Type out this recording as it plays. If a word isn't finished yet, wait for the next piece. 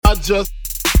I just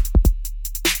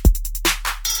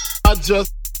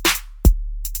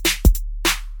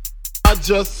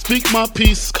speak my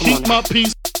peace, keep my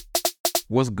peace.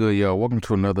 What's good, y'all? Welcome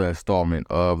to another installment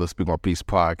of the Speak My Peace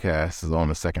podcast. This is on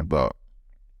the second thought.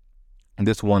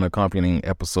 This one accompanying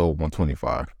episode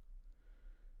 125.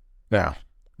 Now,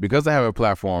 because I have a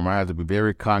platform, I have to be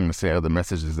very cognizant of the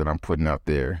messages that I'm putting out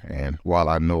there. And while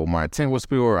I know my intent was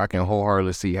pure, I can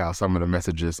wholeheartedly see how some of the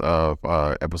messages of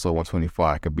episode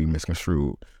 125 could be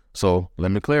misconstrued. So let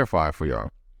me clarify for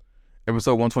y'all.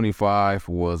 Episode 125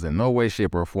 was in no way,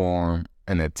 shape, or form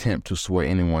an attempt to sway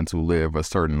anyone to live a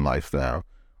certain lifestyle.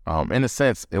 In a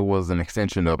sense, it was an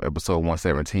extension of episode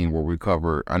 117, where we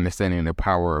cover understanding the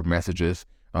power of messages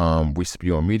we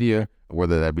spew on media,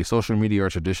 whether that be social media or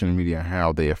traditional media, and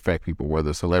how they affect people,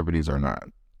 whether celebrities or not.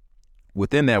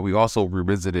 Within that, we also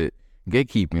revisited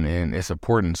gatekeeping and its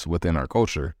importance within our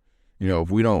culture. You know, if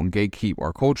we don't gatekeep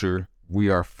our culture, we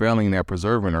are failing at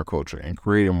preserving our culture and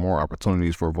creating more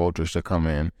opportunities for vultures to come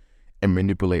in and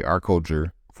manipulate our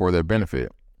culture for their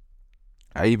benefit.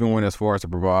 I even went as far as to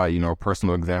provide, a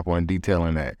personal example and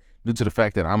detailing that due to the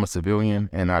fact that I'm a civilian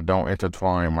and I don't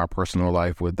intertwine my personal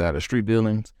life with that of street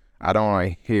dealings, I don't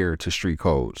adhere to street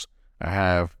codes. I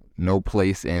have no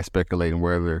place in speculating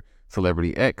whether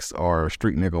celebrity X or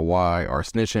street nigga Y are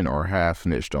snitching or have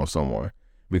snitched on someone,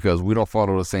 because we don't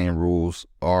follow the same rules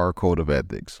or code of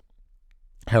ethics.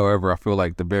 However, I feel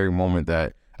like the very moment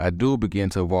that I do begin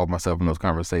to involve myself in those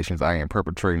conversations, I am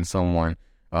perpetrating someone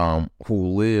who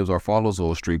lives or follows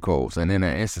those street codes. And in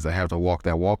that instance, I have to walk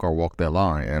that walk or walk that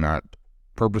line. And I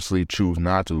purposely choose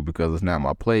not to, because it's not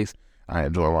my place. I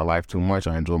enjoy my life too much.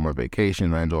 I enjoy my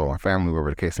vacation. I enjoy my family, wherever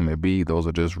the case may be. Those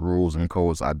are just rules and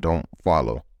codes I don't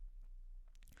follow.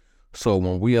 So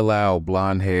when we allow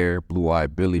blonde hair,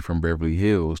 blue-eyed Billy from Beverly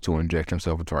Hills to inject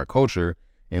himself into our culture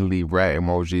and leave rat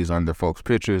emojis under folks'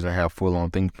 pictures and have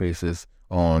full-on think faces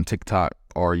on TikTok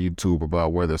or YouTube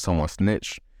about whether someone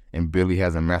snitched and Billy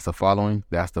has a massive following,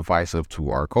 that's divisive to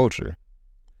our culture.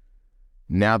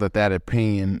 Now that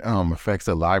opinion affects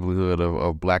the livelihood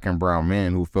of black and brown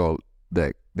men who felt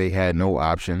that they had no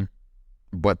option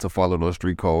but to follow those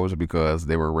street codes because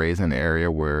they were raised in an area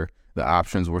where the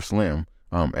options were slim.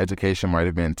 Education might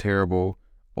have been terrible,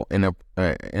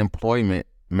 employment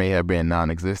may have been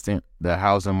non-existent, the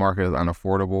housing market is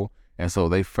unaffordable, and so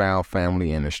they found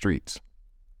family in the streets.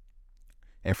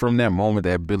 And from that moment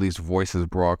that Billy's voice is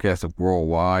broadcasted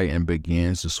worldwide and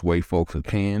begins to sway folks'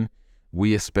 opinion,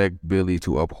 we expect Billy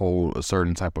to uphold a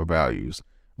certain type of values.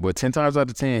 But 10 times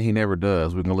out of 10, he never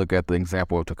does. We can look at the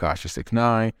example of Tekashi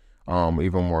 6ix9ine,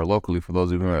 even more locally, for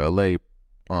those of you in LA,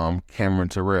 Cameron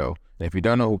Terrell. And if you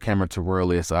don't know who Cameron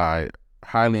Terrell is, I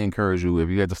highly encourage you, if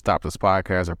you had to stop this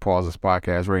podcast or pause this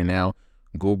podcast right now,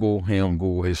 Google him,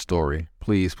 Google his story.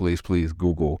 Please, please, please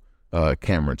Google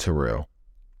Cameron Terrell.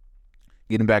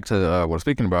 Getting back to what I'm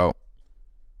speaking about,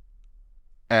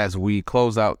 as we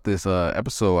close out this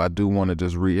episode, I do want to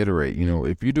just reiterate,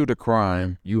 if you do the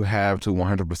crime, you have to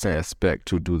 100% expect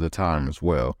to do the time as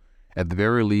well. At the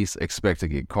very least, expect to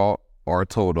get caught or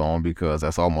told on, because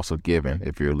that's almost a given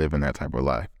if you're living that type of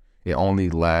life. It only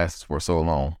lasts for so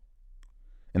long.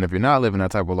 And if you're not living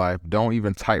that type of life, don't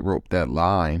even tightrope that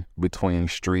line between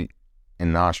street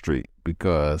and non-street,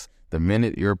 because the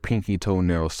minute your pinky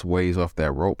toenail sways off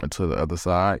that rope into the other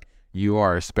side, you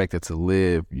are expected to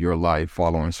live your life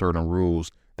following certain rules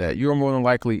that you more than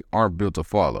likely aren't built to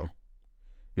follow.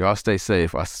 Y'all stay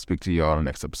safe. I'll speak to y'all in the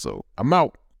next episode. I'm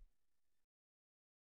out.